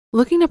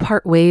Looking to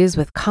part ways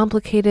with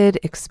complicated,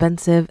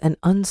 expensive, and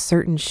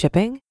uncertain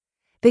shipping?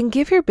 Then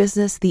give your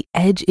business the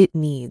edge it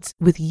needs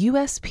with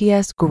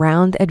USPS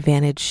Ground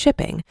Advantage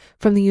shipping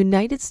from the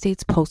United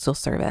States Postal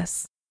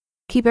Service.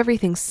 Keep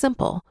everything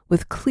simple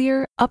with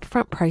clear,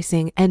 upfront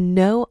pricing and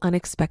no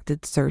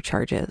unexpected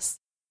surcharges.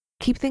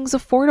 Keep things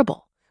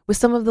affordable with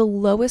some of the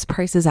lowest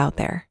prices out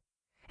there.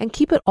 And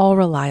keep it all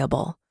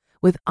reliable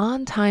with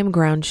on-time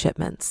ground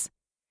shipments.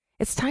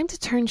 It's time to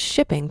turn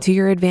shipping to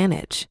your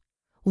advantage.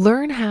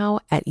 Learn how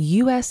at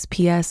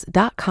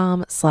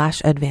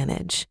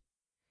USPS.com/advantage.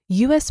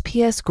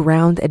 USPS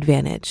Ground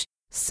Advantage.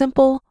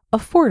 Simple,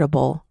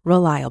 affordable,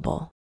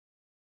 reliable.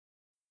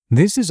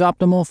 This is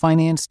Optimal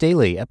Finance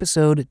Daily,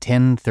 episode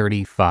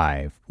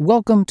 1035.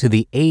 Welcome to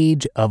the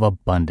Age of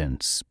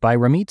Abundance by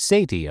Ramit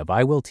Sethi of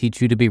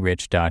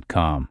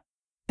IWillTeachYouToBeRich.com.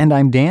 And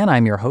I'm Dan,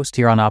 I'm your host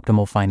here on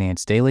Optimal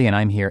Finance Daily, and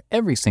I'm here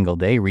every single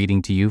day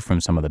reading to you from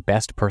some of the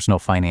best personal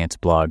finance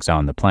blogs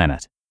on the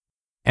planet.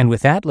 And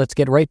with that, let's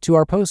get right to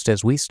our post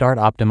as we start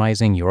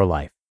optimizing your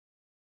life.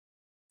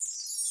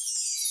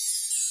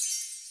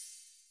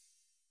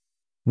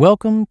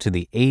 Welcome to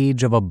the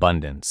Age of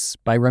Abundance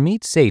by Ramit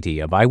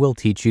Sethi of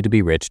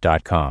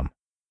IWillTeachYouToBeRich.com.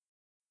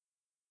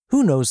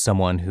 Who knows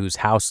someone whose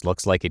house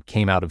looks like it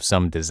came out of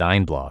some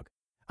design blog?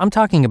 I'm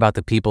talking about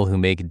the people who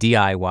make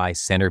DIY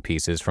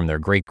centerpieces from their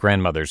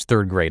great-grandmother's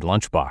third-grade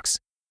lunchbox.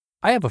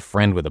 I have a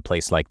friend with a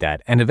place like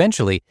that, and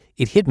eventually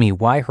it hit me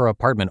why her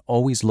apartment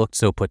always looked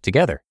so put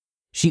together.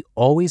 She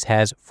always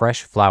has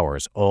fresh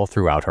flowers all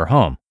throughout her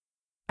home.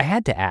 I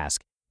had to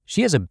ask,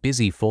 she has a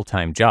busy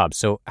full-time job,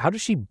 so how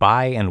does she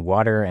buy and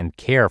water and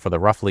care for the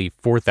roughly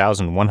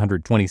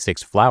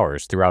 4,126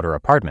 flowers throughout her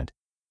apartment?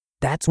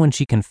 That's when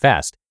she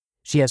confessed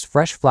she has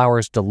fresh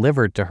flowers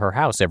delivered to her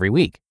house every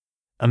week.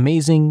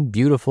 Amazing,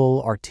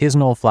 beautiful,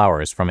 artisanal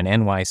flowers from an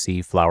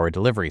NYC flower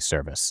delivery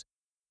service.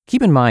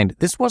 Keep in mind,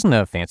 this wasn't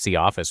a fancy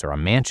office or a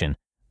mansion,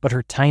 but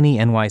her tiny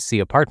NYC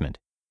apartment.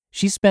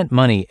 She spent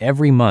money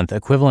every month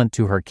equivalent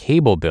to her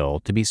cable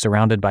bill to be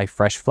surrounded by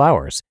fresh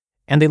flowers,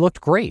 and they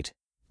looked great.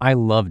 I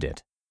loved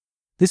it.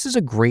 This is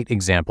a great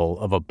example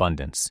of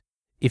abundance.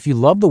 If you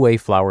love the way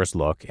flowers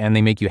look and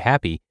they make you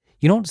happy,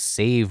 you don't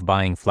save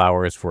buying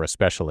flowers for a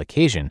special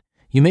occasion.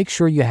 You make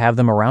sure you have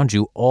them around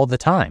you all the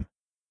time.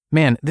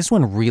 Man, this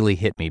one really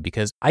hit me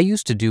because I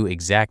used to do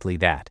exactly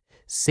that.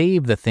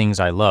 Save the things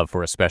I love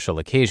for a special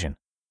occasion.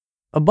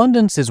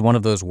 Abundance is one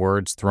of those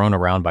words thrown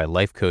around by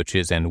life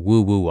coaches and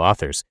woo-woo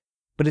authors,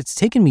 but it's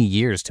taken me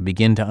years to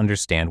begin to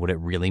understand what it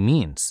really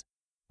means.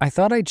 I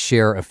thought I'd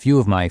share a few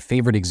of my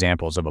favorite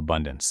examples of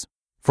abundance.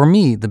 For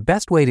me, the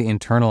best way to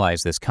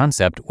internalize this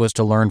concept was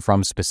to learn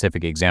from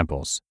specific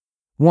examples.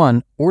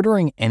 1.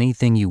 Ordering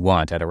anything you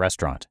want at a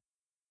restaurant.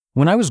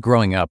 When I was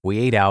growing up, we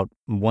ate out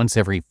once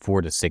every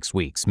 4 to 6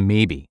 weeks,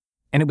 maybe,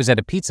 and it was at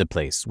a pizza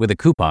place with a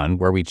coupon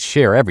where we'd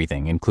share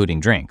everything, including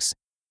drinks.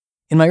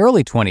 In my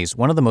early 20s,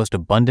 one of the most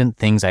abundant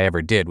things I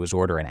ever did was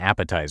order an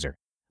appetizer.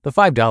 The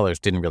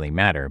 $5 didn't really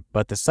matter,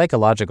 but the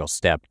psychological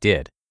step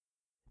did.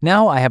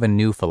 Now I have a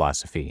new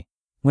philosophy.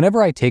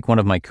 Whenever I take one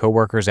of my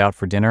coworkers out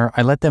for dinner,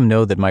 I let them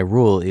know that my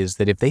rule is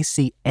that if they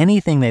see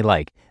anything they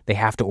like, they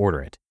have to order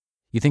it.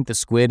 You think the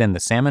squid and the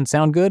salmon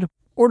sound good?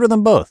 Order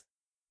them both.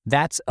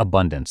 That's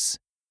abundance.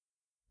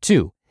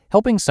 2.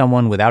 Helping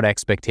someone without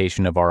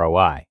expectation of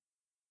ROI.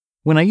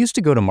 When I used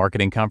to go to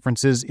marketing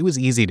conferences, it was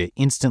easy to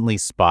instantly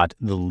spot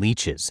the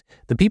leeches,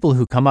 the people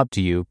who come up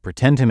to you,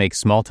 pretend to make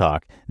small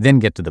talk, then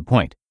get to the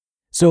point.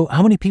 So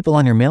how many people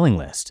on your mailing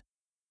list?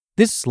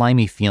 This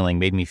slimy feeling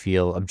made me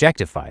feel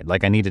objectified,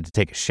 like I needed to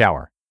take a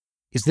shower.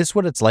 Is this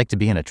what it's like to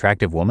be an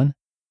attractive woman?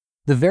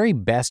 The very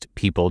best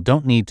people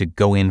don't need to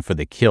go in for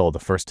the kill the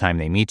first time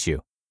they meet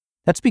you.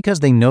 That's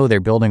because they know they're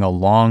building a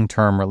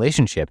long-term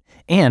relationship,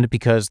 and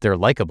because they're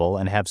likable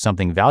and have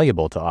something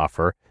valuable to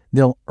offer,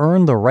 they'll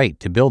earn the right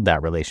to build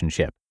that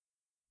relationship.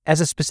 As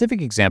a specific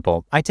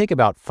example, I take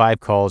about 5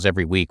 calls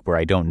every week where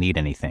I don't need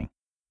anything.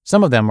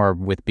 Some of them are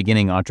with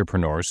beginning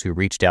entrepreneurs who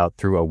reached out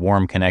through a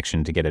warm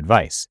connection to get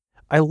advice.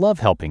 I love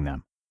helping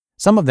them.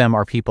 Some of them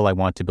are people I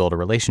want to build a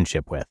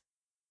relationship with.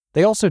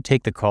 They also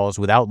take the calls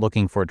without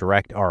looking for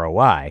direct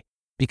ROI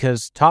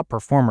because top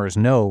performers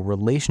know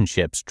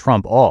relationships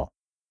trump all.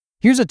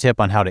 Here's a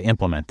tip on how to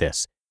implement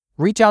this.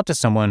 Reach out to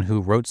someone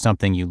who wrote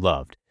something you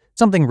loved,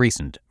 something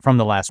recent from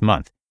the last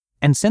month,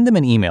 and send them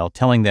an email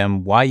telling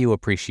them why you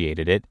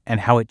appreciated it and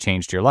how it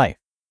changed your life.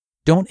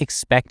 Don't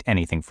expect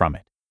anything from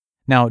it.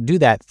 Now do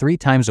that 3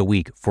 times a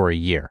week for a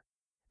year.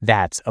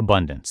 That's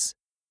abundance.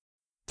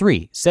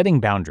 3.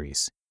 Setting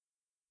boundaries.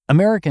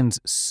 Americans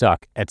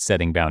suck at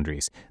setting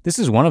boundaries. This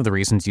is one of the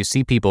reasons you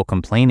see people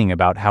complaining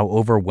about how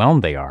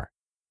overwhelmed they are.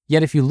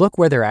 Yet if you look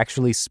where they're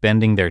actually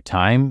spending their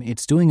time,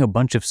 it's doing a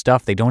bunch of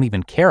stuff they don't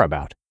even care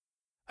about.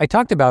 I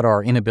talked about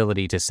our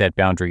inability to set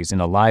boundaries in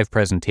a live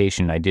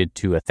presentation I did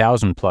to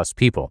 1,000+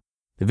 people.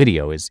 The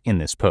video is in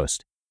this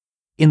post.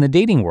 In the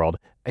dating world,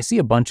 I see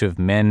a bunch of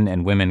men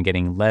and women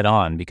getting led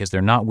on because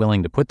they're not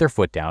willing to put their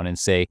foot down and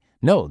say,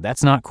 "No,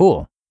 that's not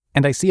cool."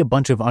 And I see a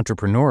bunch of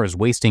entrepreneurs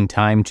wasting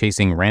time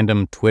chasing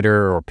random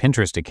Twitter or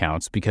Pinterest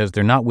accounts because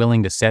they're not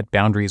willing to set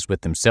boundaries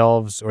with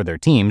themselves or their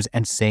teams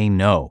and say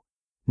no.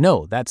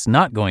 No, that's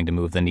not going to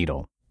move the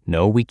needle.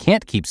 No, we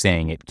can't keep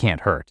saying it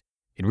can't hurt.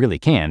 It really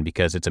can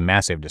because it's a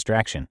massive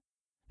distraction.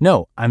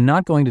 No, I'm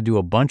not going to do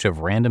a bunch of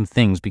random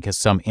things because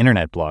some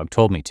internet blog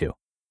told me to.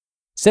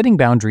 Setting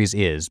boundaries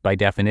is, by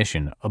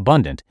definition,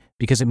 abundant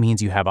because it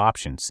means you have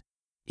options.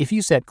 If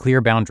you set clear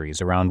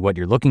boundaries around what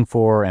you're looking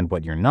for and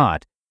what you're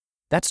not,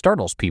 that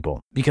startles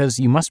people because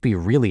you must be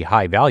really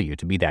high value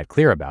to be that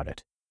clear about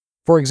it.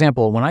 For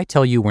example, when I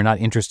tell you we're not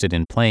interested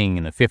in playing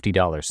in the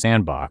 $50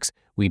 sandbox,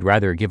 we'd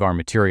rather give our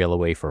material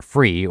away for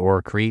free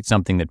or create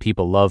something that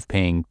people love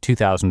paying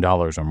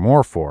 $2,000 or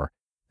more for,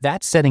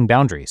 that's setting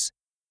boundaries.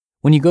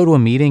 When you go to a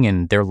meeting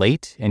and they're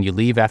late and you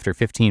leave after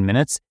 15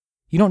 minutes,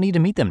 you don't need to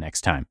meet them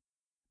next time.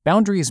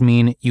 Boundaries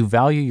mean you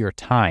value your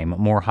time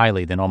more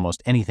highly than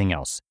almost anything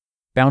else.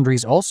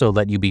 Boundaries also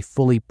let you be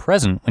fully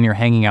present when you're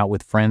hanging out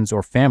with friends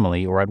or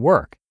family or at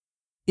work.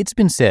 It's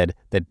been said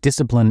that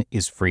discipline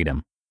is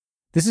freedom.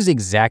 This is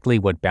exactly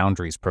what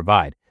boundaries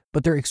provide,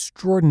 but they're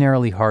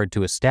extraordinarily hard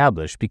to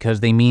establish because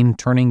they mean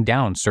turning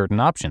down certain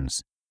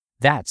options.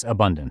 That's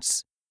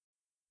abundance.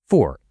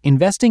 4.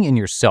 Investing in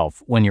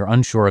yourself when you're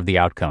unsure of the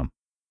outcome.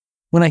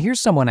 When I hear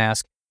someone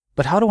ask,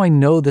 "But how do I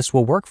know this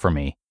will work for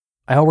me?"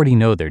 I already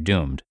know they're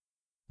doomed.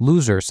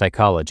 Loser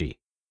psychology.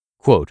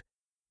 Quote,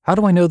 "How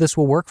do I know this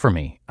will work for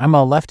me? I'm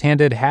a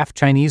left-handed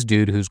half-Chinese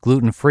dude who's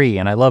gluten-free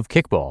and I love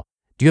kickball.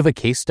 Do you have a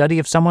case study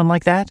of someone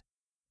like that?"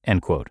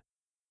 End quote.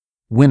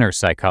 Winner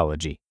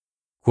psychology.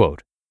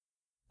 Quote,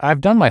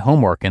 "I've done my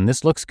homework and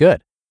this looks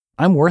good.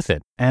 I'm worth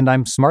it and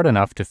I'm smart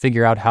enough to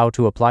figure out how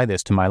to apply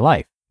this to my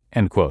life."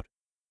 End quote.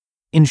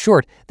 In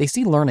short, they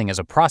see learning as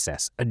a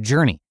process, a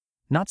journey,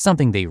 not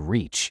something they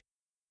reach.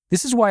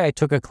 This is why I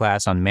took a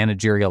class on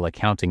managerial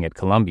accounting at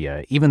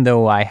Columbia, even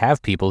though I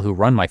have people who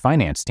run my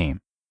finance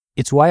team.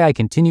 It's why I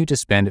continue to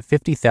spend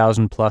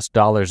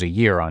 $50,000+ a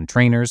year on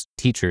trainers,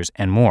 teachers,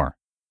 and more.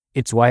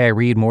 It's why I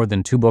read more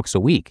than 2 books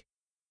a week.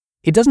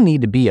 It doesn't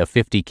need to be a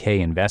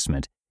 $50K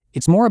investment.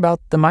 It's more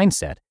about the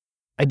mindset.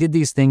 I did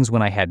these things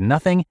when I had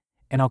nothing,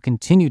 and I'll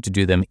continue to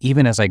do them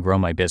even as I grow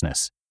my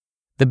business.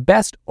 The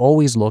best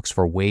always looks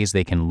for ways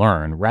they can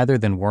learn rather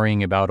than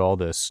worrying about all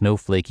the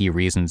snowflakey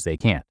reasons they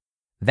can't.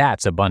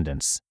 That's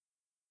abundance.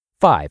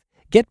 5.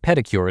 Get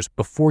pedicures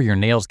before your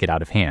nails get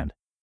out of hand.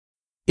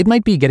 It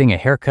might be getting a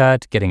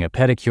haircut, getting a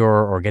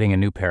pedicure, or getting a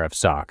new pair of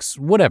socks.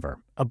 Whatever.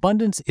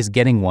 Abundance is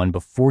getting one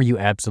before you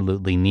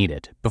absolutely need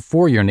it,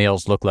 before your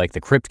nails look like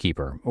the Crypt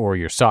Keeper or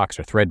your socks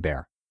are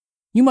threadbare.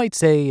 You might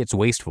say it's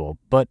wasteful,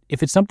 but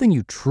if it's something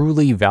you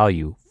truly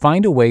value,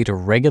 find a way to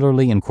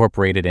regularly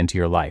incorporate it into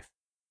your life.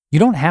 You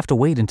don't have to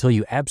wait until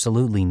you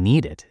absolutely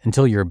need it,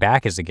 until your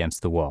back is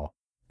against the wall.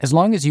 As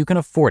long as you can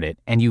afford it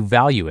and you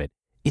value it,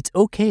 it's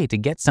okay to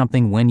get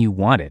something when you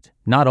want it,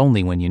 not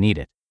only when you need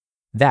it.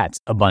 That's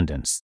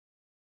abundance.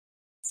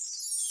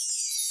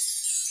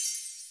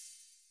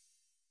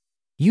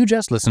 You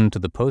just listened to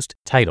the post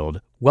titled,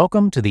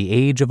 "Welcome to the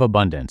Age of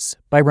Abundance"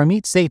 by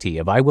Ramit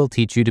Sethi of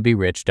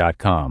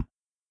IWillTeachYouToBeRich.com.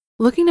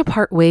 Looking to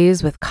part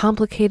ways with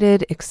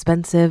complicated,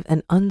 expensive,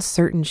 and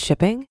uncertain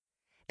shipping?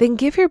 Then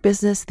give your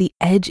business the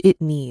edge it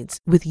needs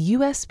with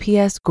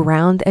USPS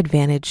Ground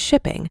Advantage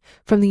shipping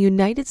from the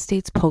United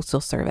States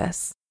Postal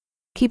Service.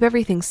 Keep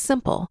everything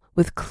simple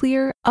with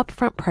clear,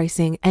 upfront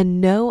pricing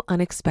and no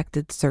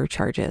unexpected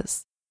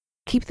surcharges.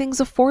 Keep things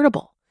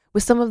affordable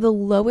with some of the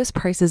lowest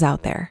prices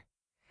out there.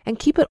 And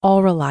keep it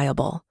all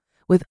reliable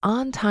with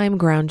on-time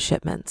ground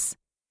shipments.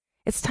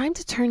 It's time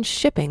to turn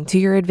shipping to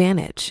your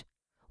advantage.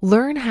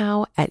 Learn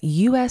how at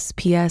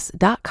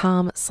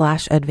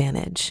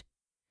USPS.com/advantage.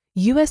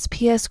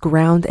 USPS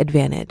Ground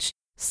Advantage.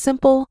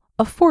 Simple,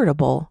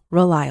 affordable,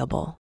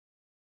 reliable.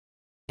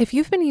 If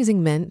you've been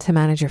using Mint to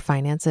manage your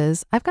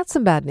finances, I've got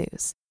some bad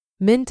news.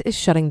 Mint is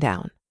shutting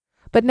down.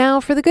 But now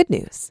for the good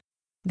news.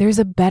 There's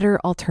a better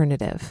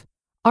alternative.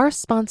 Our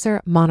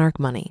sponsor, Monarch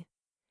Money.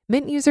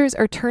 Mint users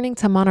are turning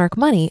to Monarch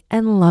Money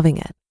and loving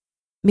it.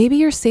 Maybe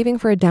you're saving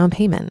for a down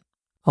payment,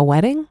 a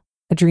wedding,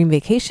 a dream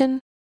vacation,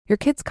 your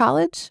kid's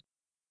college.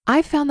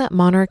 I've found that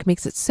Monarch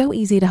makes it so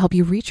easy to help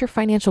you reach your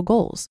financial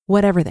goals,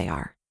 whatever they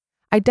are.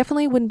 I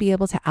definitely wouldn't be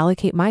able to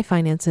allocate my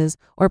finances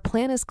or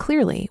plan as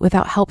clearly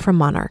without help from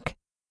Monarch.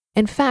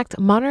 In fact,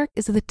 Monarch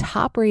is the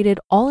top-rated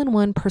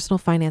all-in-one personal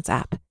finance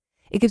app.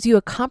 It gives you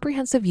a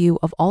comprehensive view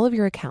of all of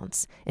your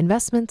accounts,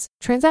 investments,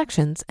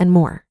 transactions, and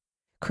more.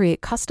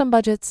 Create custom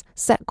budgets,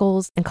 set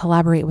goals, and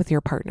collaborate with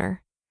your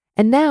partner.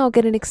 And now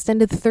get an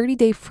extended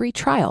 30-day free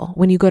trial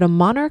when you go to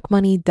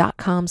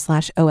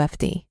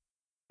monarchmoney.com/OFD.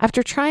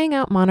 After trying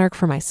out Monarch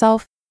for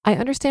myself, I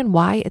understand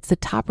why it's the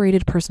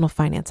top-rated personal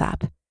finance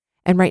app.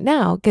 And right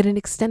now, get an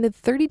extended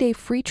 30-day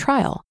free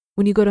trial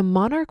when you go to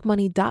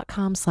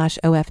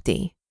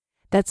monarchmoney.com/OFD.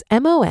 That's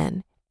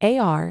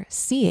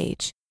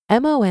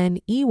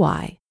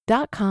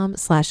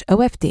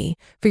monarchmoney.com/OFD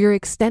for your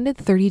extended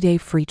 30-day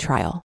free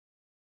trial.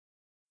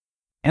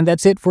 And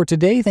that's it for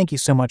today. Thank you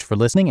so much for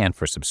listening and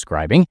for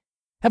subscribing.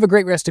 Have a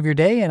great rest of your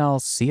day, and I'll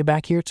see you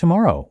back here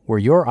tomorrow, where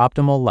your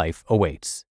optimal life awaits.